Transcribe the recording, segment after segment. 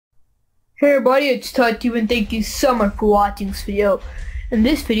Hey everybody, it's Tatu and thank you so much for watching this video. In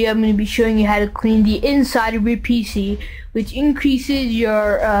this video, I'm going to be showing you how to clean the inside of your PC, which increases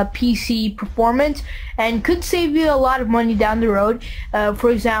your PC performance and could save you a lot of money down the road.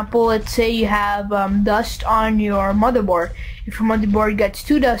 For example, let's say you have dust on your motherboard. If your motherboard gets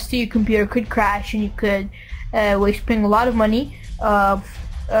too dusty, your computer could crash and you could waste paying a lot of money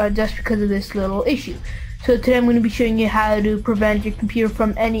just because of this little issue. So today I'm going to be showing you how to prevent your computer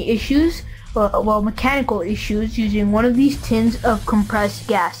from any issues, mechanical issues, using one of these tins of compressed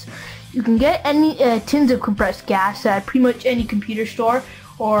gas. You can get any tins of compressed gas at pretty much any computer store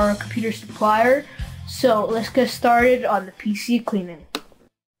or computer supplier. So let's get started on the PC cleaning.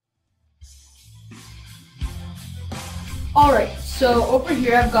 Alright, so over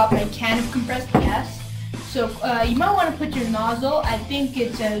here I've got my can of compressed gas. So you might want to put your nozzle. I think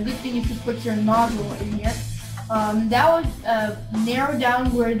it's a good thing if you put your nozzle in here. That would narrow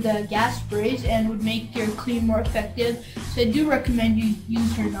down where the gas sprays and would make your clean more effective. So I do recommend you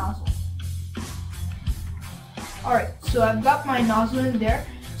use your nozzle. Alright, so I've got my nozzle in there.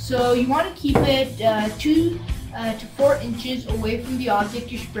 So you want to keep it 2 to 4 inches away from the object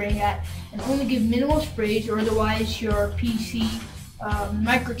you're spraying at, and only give minimal sprays, or otherwise your PC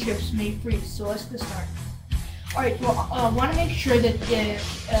microchips may freeze. So let's get started. Alright, well, want to make sure that the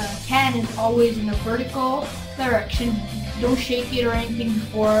can is always in a vertical direction. Don't shake it or anything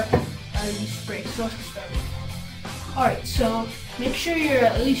before you spray. So let's get started. Alright, so make sure you're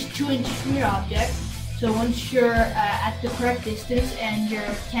at least 2 inches from your object. So once you're at the correct distance and your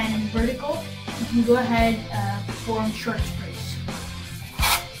can is vertical, you can go ahead and perform short sprays.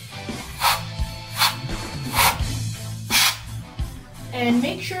 And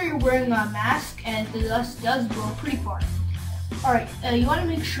make sure you're wearing a mask, and the dust does blow pretty far. Alright, you want to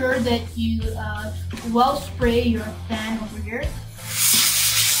make sure that you well spray your fan over here.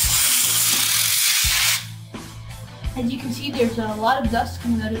 As you can see, there's a lot of dust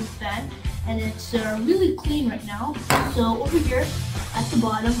coming out of the fan, and it's really clean right now. So over here at the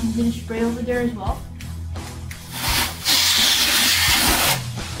bottom, I'm going to spray over there as well.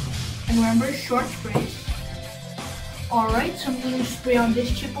 And remember, short sprays. Alright, so I'm going to spray on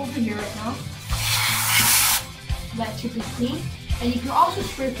this chip over here right now. That chip is clean. And you can also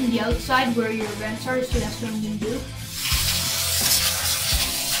spray from the outside where your vents are, so that's what I'm going to do.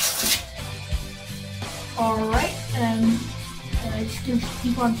 Alright, and I'm just going to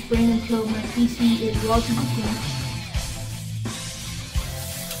keep on spraying until my PC is relatively clean.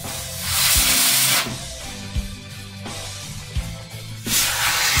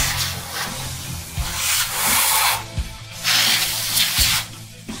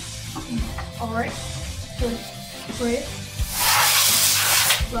 Alright, so let's spray it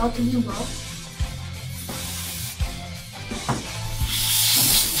relatively well.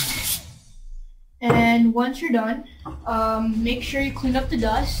 And once you're done, make sure you clean up the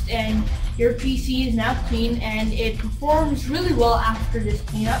dust, and your PC is now clean and it performs really well after this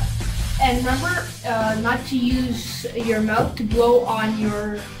cleanup. And remember not to use your mouth to blow on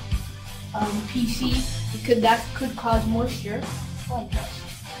your PC, because that could cause moisture like dust.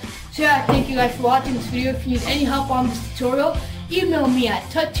 So yeah, thank you guys for watching this video. If you need any help on this tutorial, email me at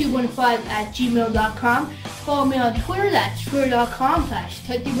tut215@gmail.com. Follow me on Twitter, that's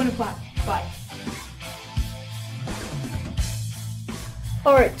twitter.com/tut215. Bye.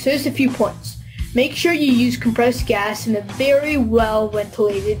 Alright, so here's a few points. Make sure you use compressed gas in a very well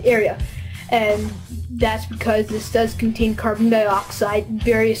ventilated area. And that's because this does contain carbon dioxide and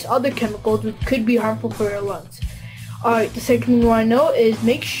various other chemicals which could be harmful for your lungs. Alright, the second thing you want to know is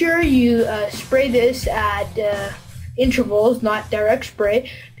make sure you spray this at intervals, not direct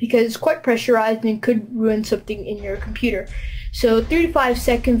spray, because it's quite pressurized and could ruin something in your computer. So 3 to 5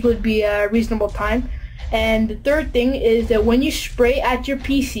 seconds would be a reasonable time. And the third thing is that when you spray at your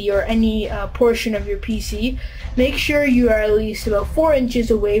PC or any portion of your PC, make sure you are at least about 4 inches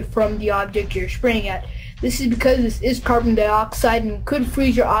away from the object you're spraying at. This is because this is carbon dioxide and could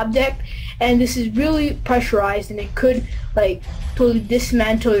freeze your object, and this is really pressurized and it could totally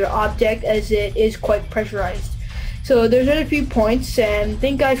dismantle your object as it is quite pressurized. So there's a few points, and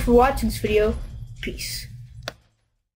thank you guys for watching this video. Peace.